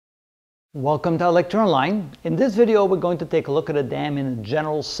Welcome to Electron. In this video, we're going to take a look at a dam in a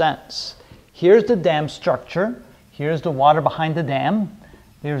general sense. Here's the dam structure. Here's the water behind the dam.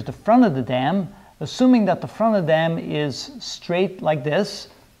 There's the front of the dam. Assuming that the front of the dam is straight like this,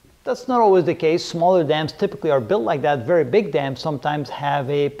 that's not always the case. Smaller dams typically are built like that. Very big dams sometimes have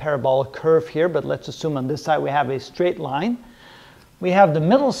a parabolic curve here, but let's assume on this side we have a straight line. We have the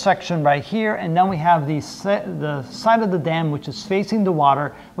middle section right here, and then we have the side of the dam which is facing the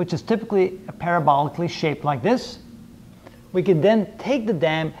water, which is typically parabolically shaped like this. We can then take the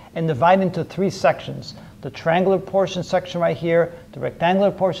dam and divide into three sections. The triangular portion section right here, the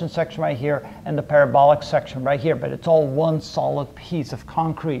rectangular portion section right here, and the parabolic section right here, but it's all one solid piece of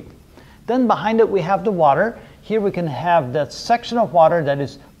concrete. Then behind it we have the water. Here we can have that section of water that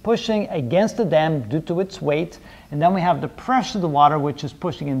is pushing against the dam due to its weight, and then we have the pressure of the water which is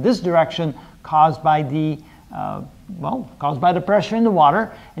pushing in this direction caused by the pressure in the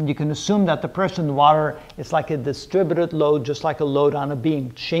water. And you can assume that the pressure in the water is like a distributed load, just like a load on a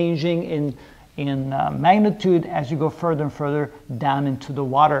beam, changing in magnitude as you go further and further down into the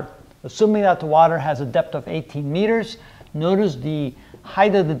water. Assuming that the water has a depth of 18 meters, notice the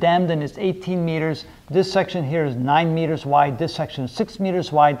height of the dam then is 18 meters. This section here is 9 meters wide, this section is 6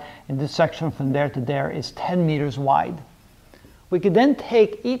 meters wide, and this section from there to there is 10 meters wide. We could then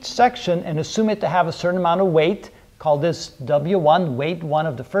take each section and assume it to have a certain amount of weight. Call this W1, weight 1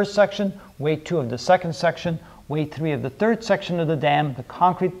 of the first section, weight 2 of the second section, weight 3 of the third section of the dam, the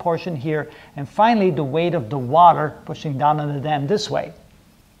concrete portion here, and finally the weight of the water pushing down on the dam this way.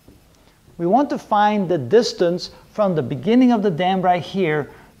 We want to find the distance from the beginning of the dam right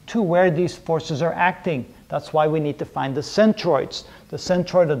here to where these forces are acting. That's why we need to find the centroids. The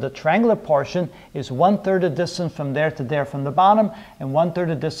centroid of the triangular portion is 1/3 the distance from there to there from the bottom, and 1/3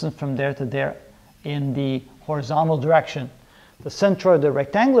 the distance from there to there in the horizontal direction. The centroid of the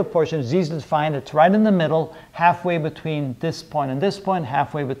rectangular portion is easy to find. It's right in the middle, halfway between this point and this point,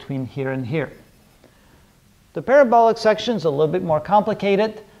 halfway between here and here. The parabolic section is a little bit more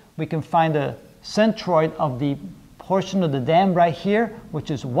complicated. We can find the centroid of the portion of the dam right here, which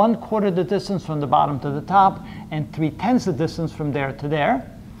is 1/4 the distance from the bottom to the top and 3/10 the distance from there to there.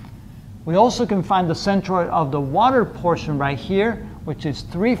 We also can find the centroid of the water portion right here, which is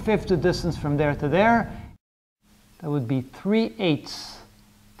 3/5 the distance from there to there. That would be 3/8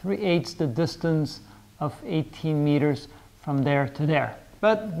 the distance of 18 meters from there to there.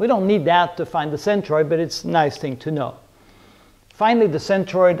 But we don't need that to find the centroid, but it's a nice thing to know. Finally, the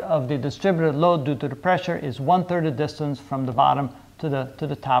centroid of the distributed load due to the pressure is 1/3 the distance from the bottom to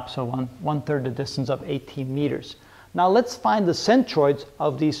the top, so 1/3 the distance of 18 meters. Now let's find the centroids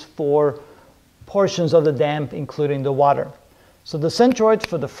of these four portions of the dam, including the water. So the centroid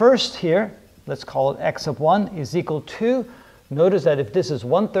for the first here, let's call it x of 1, is equal to, notice that if this is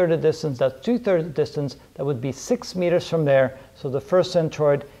 1/3 the distance, that's 2/3 the distance, that would be 6 meters from there. So the first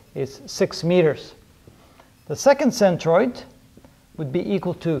centroid is 6 meters. The second centroid would be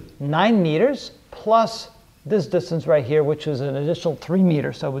equal to 9 meters plus this distance right here, which is an additional 3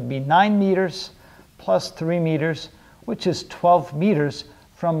 meters. So it would be 9 meters plus 3 meters, which is 12 meters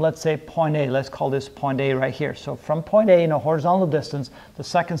from, let's say, point A. Let's call this point A right here. So from point A in a horizontal distance, the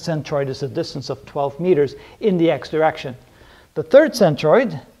second centroid is a distance of 12 meters in the x direction. The third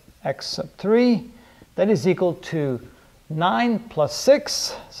centroid, x sub 3, that is equal to 9 plus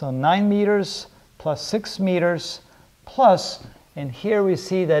 6, so 9 meters plus 6 meters plus, and here we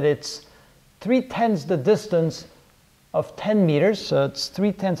see that it's 3/10 the distance of 10 meters. So it's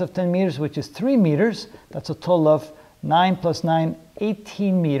 3/10 of 10 meters, which is 3 meters. That's a total of 9 plus 9,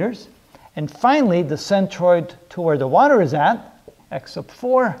 18 meters. And finally, the centroid to where the water is at, x sub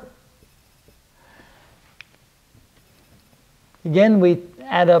 4. Again, we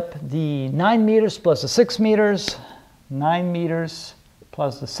add up the 9 meters plus the 6 meters, 9 meters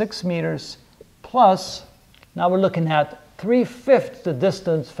plus the 6 meters, plus, now we're looking at 3/5 the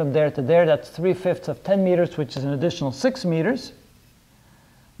distance from there to there. That's 3/5 of 10 meters, which is an additional 6 meters,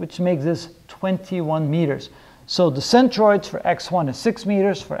 which makes this 21 meters. So the centroids for x1 is 6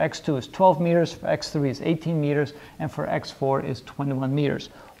 meters, for x2 is 12 meters, for x3 is 18 meters, and for x4 is 21 meters.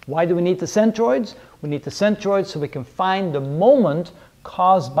 Why do we need the centroids? We need the centroids so we can find the moment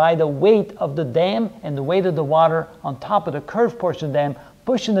caused by the weight of the dam and the weight of the water on top of the curved portion of the dam,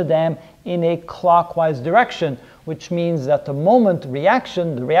 pushing the dam in a clockwise direction, which means that the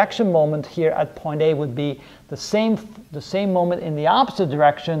reaction moment here at point A would be the same moment in the opposite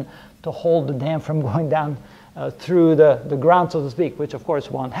direction to hold the dam from going down through the ground, so to speak, which of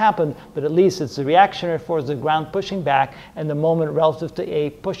course won't happen, but at least it's the reactionary force of the ground pushing back and the moment relative to A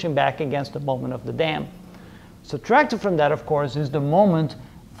pushing back against the moment of the dam. Subtracted from that, of course, is the moment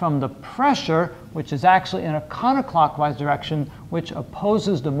from the pressure, which is actually in a counterclockwise direction, which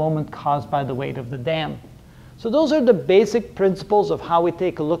opposes the moment caused by the weight of the dam. So those are the basic principles of how we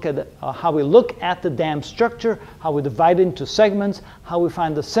take a look at how we look at the dam structure, how we divide it into segments, how we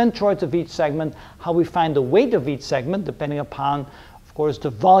find the centroids of each segment, how we find the weight of each segment, depending upon, of course, the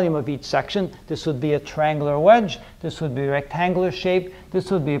volume of each section. This would be a triangular wedge, this would be a rectangular shape,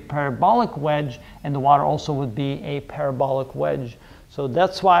 this would be a parabolic wedge, and the water also would be a parabolic wedge. So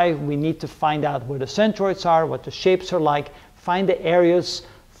that's why we need to find out where the centroids are, what the shapes are like, find the areas,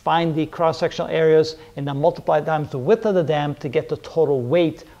 find the cross-sectional areas, and then multiply times the width of the dam to get the total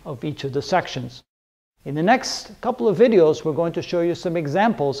weight of each of the sections. In the next couple of videos, we're going to show you some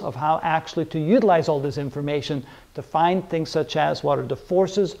examples of how actually to utilize all this information to find things such as what are the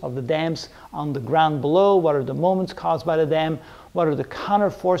forces of the dams on the ground below, what are the moments caused by the dam, what are the counter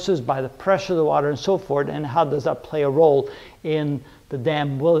forces by the pressure of the water and so forth, and how does that play a role in the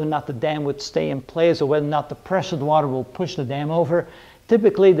dam, whether or not the dam would stay in place or whether or not the pressure of the water will push the dam over.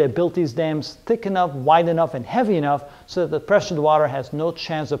 Typically, they built these dams thick enough, wide enough, and heavy enough so that the pressure of the water has no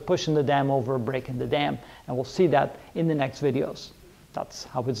chance of pushing the dam over or breaking the dam. And we'll see that in the next videos. That's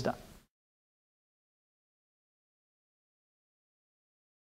how it's done.